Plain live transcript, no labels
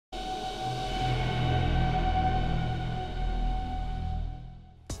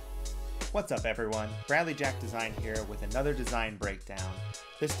What's up everyone, Bradley Jack Design here with another design breakdown.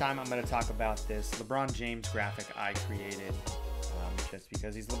 This time I'm going to talk about this LeBron James graphic I created just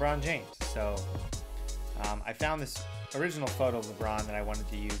because he's LeBron James. So I found this original photo of LeBron that I wanted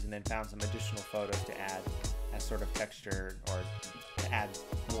to use and then found some additional photos to add as sort of texture or to add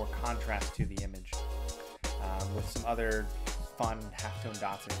more contrast to the image with some other fun halftone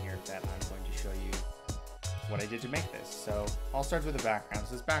dots in here that I'm going to show you what I did to make this. So I'll start with the background.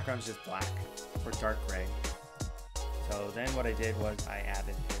 So this background is just black or dark gray. So then what I did was I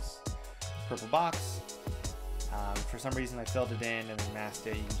added this purple box. For some reason I filled it in and then masked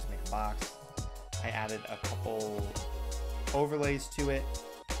it. You can just make a box. I added a couple overlays to it.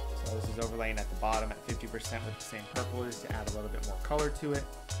 So this is overlaying at the bottom at 50% with the same purple just to add a little bit more color to it.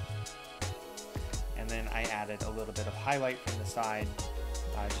 And then I added a little bit of highlight from the side.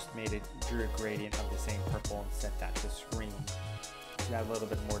 I just drew a gradient of the same purple and set that to screen to add a little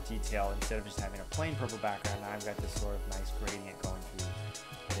bit more detail. Instead of just having a plain purple background, now I've got this sort of nice gradient going through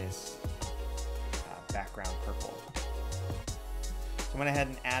this background purple. So I went ahead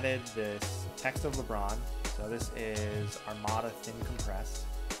and added this text of LeBron. So this is Armada Thin Compressed.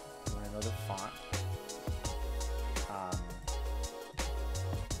 You want to know the font.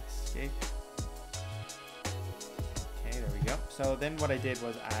 Escape. So then what I did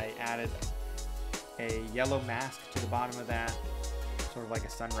was I added a yellow mask to the bottom of that, sort of like a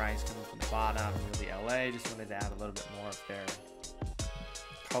sunrise coming from the bottom, really LA. Just wanted to add a little bit more of their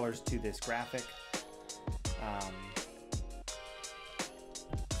colors to this graphic.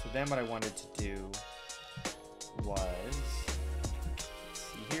 So then what I wanted to do was, let's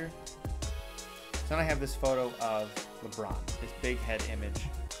see here. So then I have this photo of LeBron, this big head image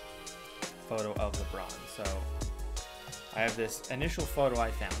photo of LeBron. So I have this initial photo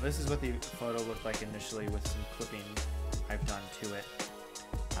I found. This is what the photo looked like initially with some clipping I've done to it.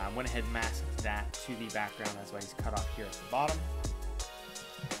 Went ahead and masked that to the background. That's why he's cut off here at the bottom.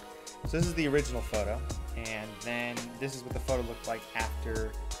 So this is the original photo, and then this is what the photo looked like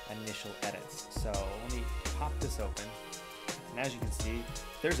after initial edits. So let me pop this open, and as you can see,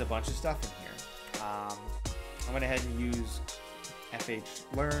 there's a bunch of stuff in here. I went ahead and used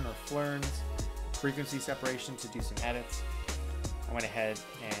FH Learn or Flern's frequency separation to do some edits. I went ahead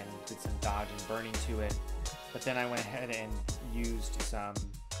and did some dodge and burning to it, but then I went ahead and used some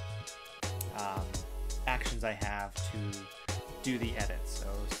actions I have to do the edits. So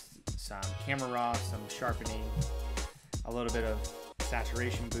some camera raw, some sharpening, a little bit of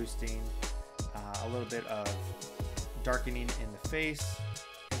saturation boosting, a little bit of darkening in the face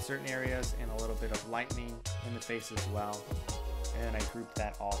in certain areas, and a little bit of lightening in the face as well. And I grouped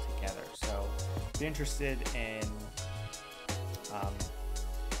that all together. So if you're interested in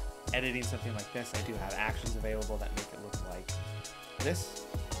editing something like this, I do have actions available that make it look like this.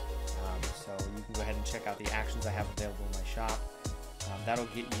 So you can go ahead and check out the actions I have available in my shop. That'll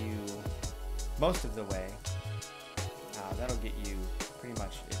get you most of the way. That'll get you pretty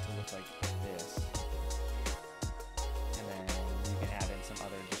much it to look like this. And then you can add in some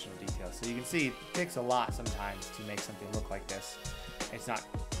other additional details. So you can see it takes a lot sometimes to make something look like this. It's not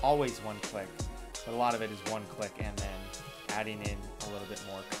always one click, but a lot of it is one click and then adding in a little bit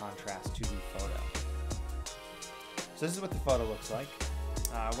more contrast to the photo. So this is what the photo looks like.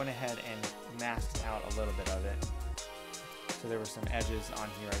 I went ahead and masked out a little bit of it. So there were some edges on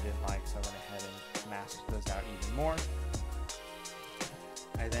here I didn't like, so I went ahead and masked those out even more.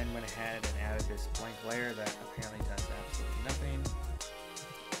 I then went ahead and added this blank layer that apparently does absolutely nothing.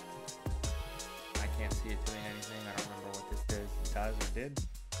 I can't see it doing anything. I don't remember what this does or did.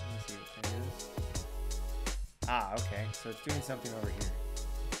 Let me see what it is. Ah, okay. So it's doing something over here.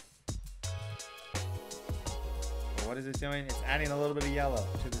 Well, what is it doing? It's adding a little bit of yellow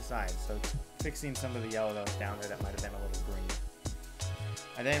to the side. So it's fixing some of the yellow that was down there that might have been a little green.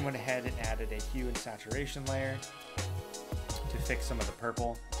 I then went ahead and added a hue and saturation layer to fix some of the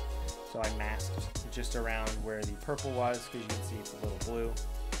purple. So I masked just around where the purple was because you can see it's a little blue.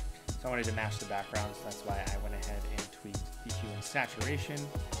 So I wanted to match the background, so that's why I went ahead and tweaked the hue and saturation.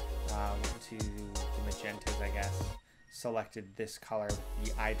 Went to the magentas, I guess. Selected this color with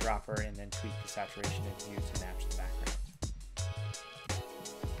the eyedropper and then tweaked the saturation and hue to match the background.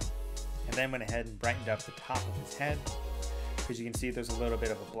 And then went ahead and brightened up the top of his head because you can see there's a little bit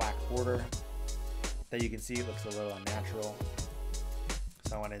of a black border that you can see it looks a little unnatural.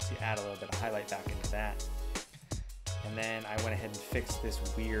 So I wanted to add a little bit of highlight back into that. And then I went ahead and fixed this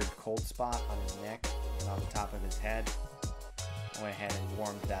weird cold spot on his neck and on the top of his head. I went ahead and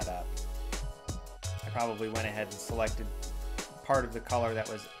warmed that up. I probably went ahead and selected part of the color that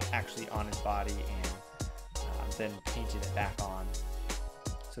was actually on his body and then painted it back on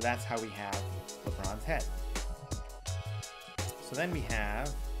So that's how we have LeBron's head. So then we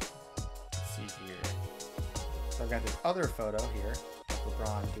have, let's see here. So I've got this other photo here of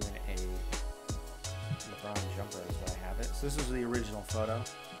LeBron doing a LeBron jumper is what I have it. So this was the original photo.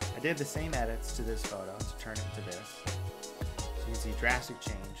 I did the same edits to this photo to turn it into this. So you can see drastic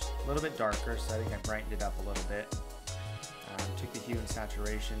change. A little bit darker, so I think I brightened it up a little bit. Took the hue and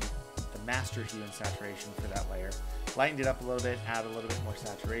saturation, the master hue and saturation for that layer. Lightened it up a little bit, added a little bit more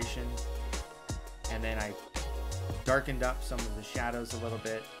saturation. And then I darkened up some of the shadows a little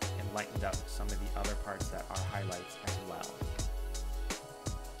bit and lightened up some of the other parts that are highlights as well.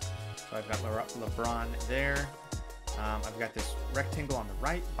 So I've got LeBron there. I've got this rectangle on the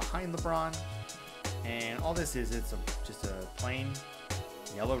right behind LeBron. And all this is, just a plain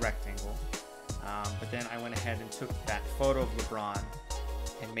yellow rectangle. But then I went ahead and took that photo of LeBron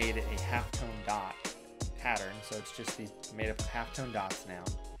and made it a halftone dot pattern. So it's just these made up of halftone dots now.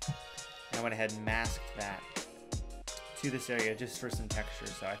 And I went ahead and masked that to this area just for some texture.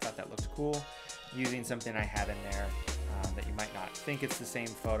 So I thought that looked cool, using something I had in there that you might not think it's the same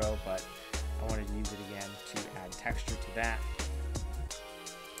photo, but I wanted to use it again to add texture to that.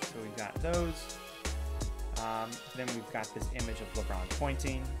 So we've got those. Then we've got this image of LeBron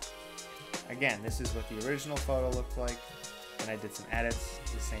pointing. Again, this is what the original photo looked like. Then I did some edits,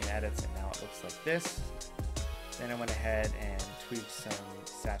 the same edits, and now it looks like this. Then I went ahead and tweaked some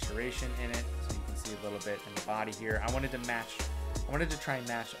saturation in it, so you can see a little bit in the body here. I wanted to try and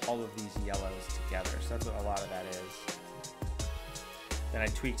match all of these yellows together, so that's what a lot of that is. Then I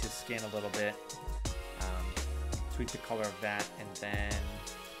tweaked his skin a little bit, tweaked the color of that, and then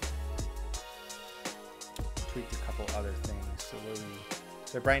tweaked a couple other things.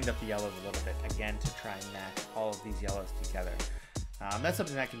 So I brightened up the yellows a little bit, again, to try and match all of these yellows together. That's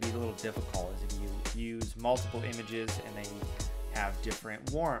something that can be a little difficult, is if you use multiple images and they have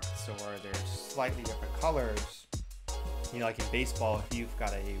different warmths or they're slightly different colors. You know, like in baseball, if you've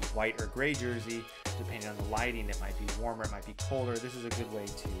got a white or gray jersey, depending on the lighting, it might be warmer, it might be colder. This is a good way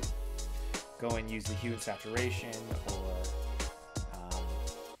to go and use the hue and saturation or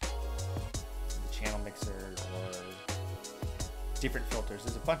the channel mixer or different filters.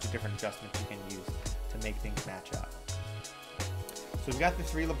 There's a bunch of different adjustments you can use to make things match up. So we've got the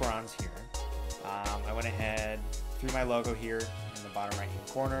three LeBrons here. I went ahead, threw my logo here in the bottom right hand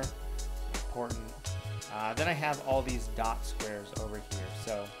corner. Important. Then I have all these dot squares over here.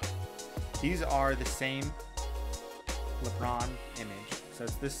 So these are the same LeBron image. So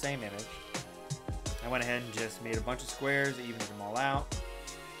it's this same image. I went ahead and just made a bunch of squares, evened them all out.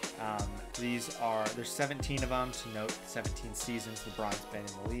 There's 17 of them to note 17 seasons LeBron's been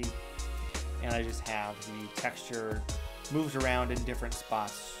in the league. And I just have the texture moved around in different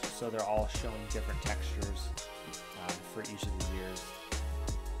spots, so they're all showing different textures for each of the years.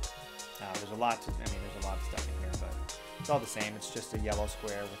 There's a lot of stuff in here, but it's all the same. It's just a yellow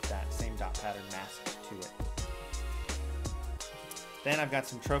square with that same dot pattern masked to it. Then I've got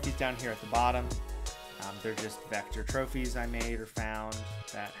some trophies down here at the bottom. They're just vector trophies I made or found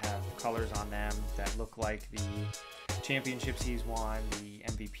that have colors on them that look like the championships he's won, the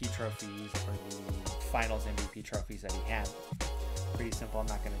MVP trophies, or the finals MVP trophies that he had. Pretty simple. I'm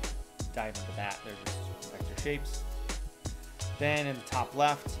not going to dive into that. They're just vector shapes. Then in the top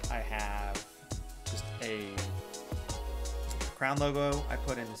left, I have just a crown logo I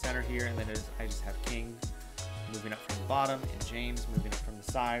put in the center here, and then I just have King moving up from the bottom and James moving up from the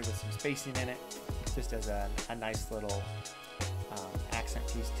side with some spacing in it, just as a nice little accent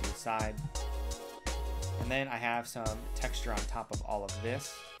piece to the side. And then I have some texture on top of all of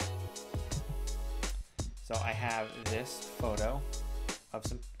this. So I have this photo of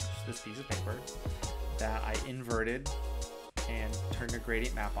this piece of paper that I inverted and turned a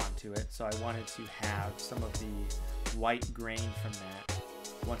gradient map onto it. So I wanted to have some of the white grain from that.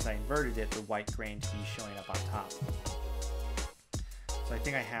 Once I inverted it, the white grain to be showing up on top. So I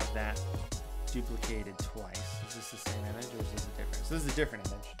think I have that duplicated twice. Is this the same image or is this a different? So this is a different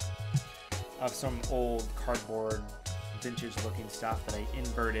image of some old cardboard vintage looking stuff that I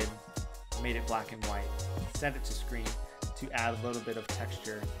inverted, made it black and white, sent it to screen to add a little bit of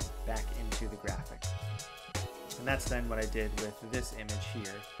texture back into the graphic. And that's then what I did with this image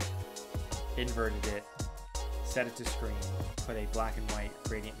here. Inverted it, set it to screen, put a black and white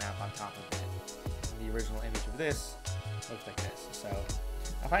gradient map on top of it. And the original image of this looked like this. So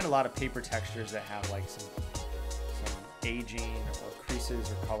I find a lot of paper textures that have like some aging or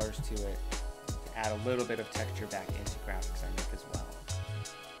creases or colors to it to add a little bit of texture back into graphics I make as well.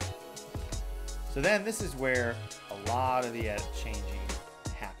 So then this is where a lot of the edit changing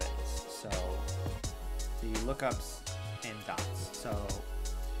happens. So the lookups and dots. So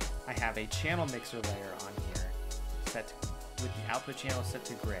I have a channel mixer layer on here set with the output channel set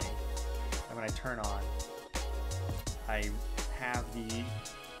to gray. And when I turn on, I have the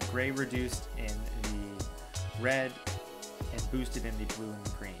gray reduced in the red and boosted in the blue and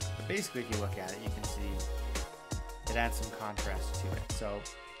the green. But basically, if you look at it, you can see it adds some contrast to it. So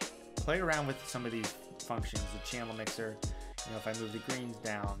play around with some of these functions. The channel mixer, you know, if I move the greens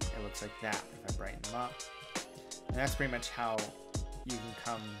down, it looks like that. If I brighten them up, and that's pretty much how you can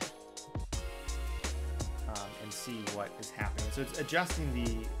come and see what is happening. So it's adjusting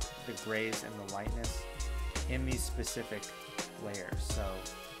the grays and the lightness in these specific layers. So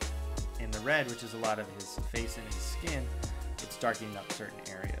in the red, which is a lot of his face and his skin, it's darkening up certain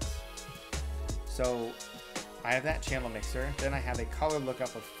areas. So I have that channel mixer. Then I have a color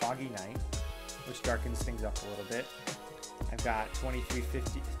lookup of Foggy Night, which darkens things up a little bit. I've got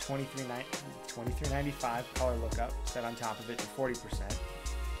 2395 color lookup set on top of it to 40%.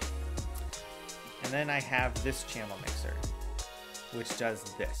 And then I have this channel mixer, which does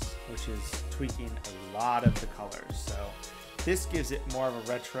this, which is tweaking a lot of the colors. So this gives it more of a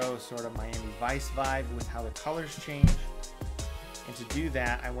retro sort of Miami Vice vibe with how the colors change. And to do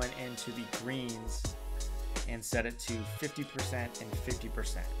that, I went into the greens and set it to 50% and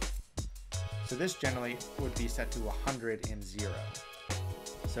 50%. So this generally would be set to 100 and 0.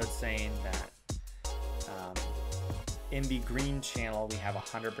 So it's saying that in the green channel, we have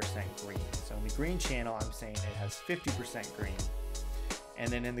 100% green. So in the green channel, I'm saying it has 50% green. And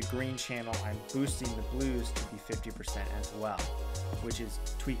then in the green channel, I'm boosting the blues to be 50% as well, which is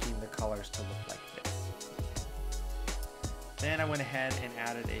tweaking the colors to look like this. Then I went ahead and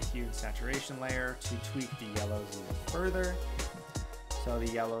added a hue and saturation layer to tweak the yellows even further. So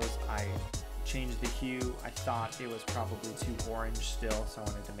the yellows, I changed the hue. I thought it was probably too orange still, so I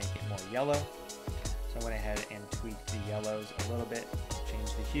wanted to make it more yellow. So I went ahead and tweaked the yellows a little bit,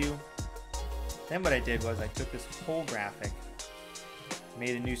 changed the hue. Then what I did was I took this whole graphic,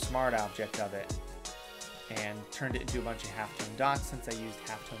 made a new smart object of it, and turned it into a bunch of halftone dots since I used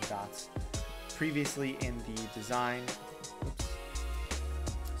halftone dots previously in the design. Oops.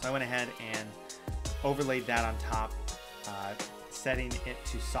 So I went ahead and overlaid that on top, setting it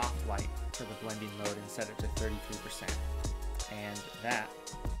to soft light for the blending mode and set it to 33%. And that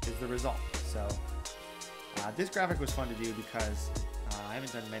is the result. So this graphic was fun to do because I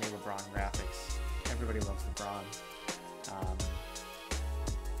haven't done many LeBron graphics. Everybody loves LeBron.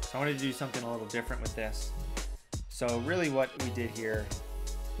 So I wanted to do something a little different with this. So really what we did here,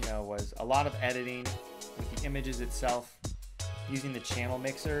 you know, was a lot of editing with the images itself, using the channel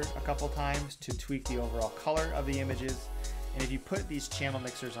mixer a couple times to tweak the overall color of the images. And if you put these channel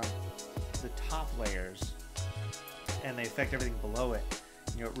mixers on the top layers and they affect everything below it,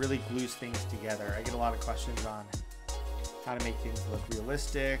 you know, it really glues things together. I get a lot of questions on how to make things look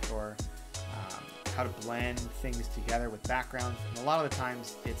realistic or how to blend things together with backgrounds. And a lot of the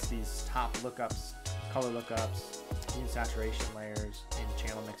times it's these top lookups, color lookups, hue and saturation layers, and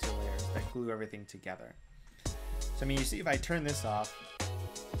channel mixer layers that glue everything together. So I mean, you see if I turn this off,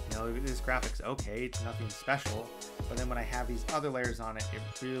 you know, this graphic's okay, it's nothing special, but then when I have these other layers on it, it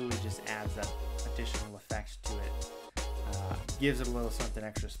really just adds that additional effect to it. Gives it a little something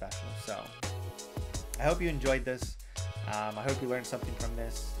extra special. So I hope you enjoyed this. I hope you learned something from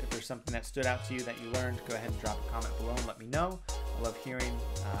this. If there's something that stood out to you that you learned, go ahead and drop a comment below and let me know. I love hearing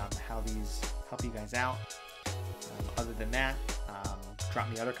how these help you guys out. Other than that, drop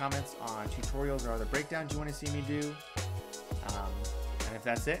me other comments on tutorials or other breakdowns you want to see me do. And if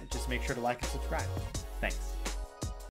that's it, just make sure to like and subscribe. Thanks.